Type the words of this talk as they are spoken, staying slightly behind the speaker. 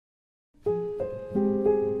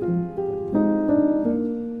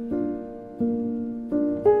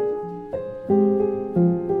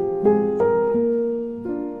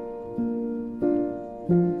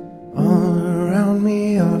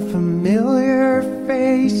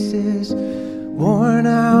faces, worn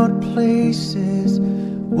out places,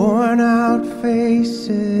 worn out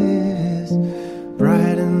faces,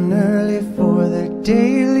 bright and early for their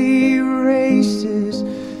daily races,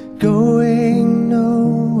 going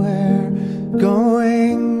nowhere,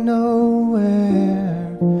 going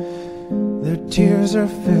nowhere. Their tears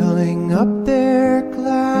are filling up their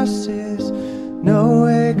glasses, no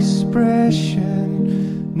expression,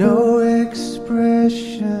 no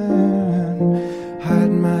expression.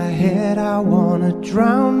 Hide my head, I wanna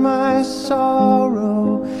drown my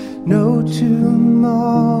sorrow. No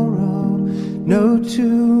tomorrow, no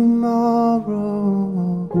tomorrow.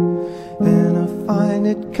 And I find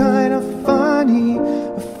it kind of funny,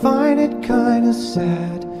 I find it kind of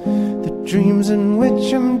sad. The dreams in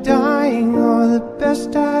which I'm dying are the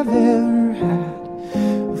best I've ever had.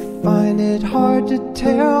 I find it hard to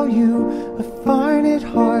tell you, I find it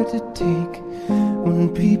hard to take. When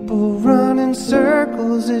people run in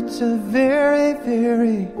circles, it's a very,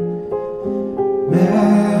 very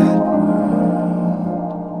mad world.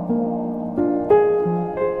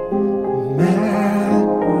 Mad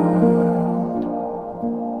world.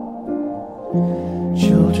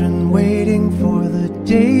 Children waiting for the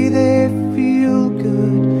day they feel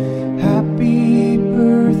good. Happy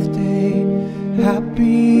birthday,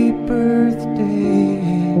 happy birthday.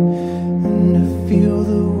 And to feel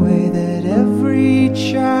the way that every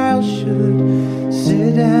child should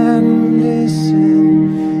sit and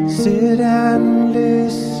listen, sit and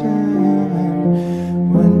listen.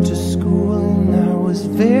 Went to school and I was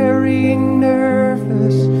very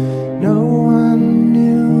nervous. No one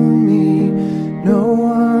knew me, no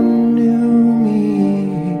one knew me.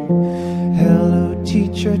 Hello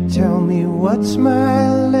teacher, tell me what's my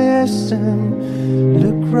lesson.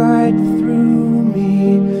 Look right through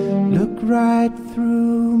me, look right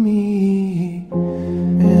through me.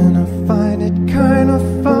 And I find it kind of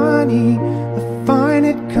funny, I find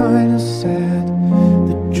it kind of sad.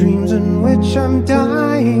 The dreams in which I'm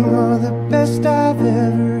dying are the best I've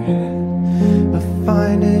ever had. I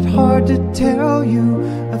find it hard to tell you,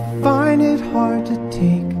 I find it hard to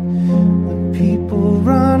take. When people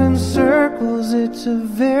run in circles, it's a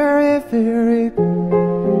very, very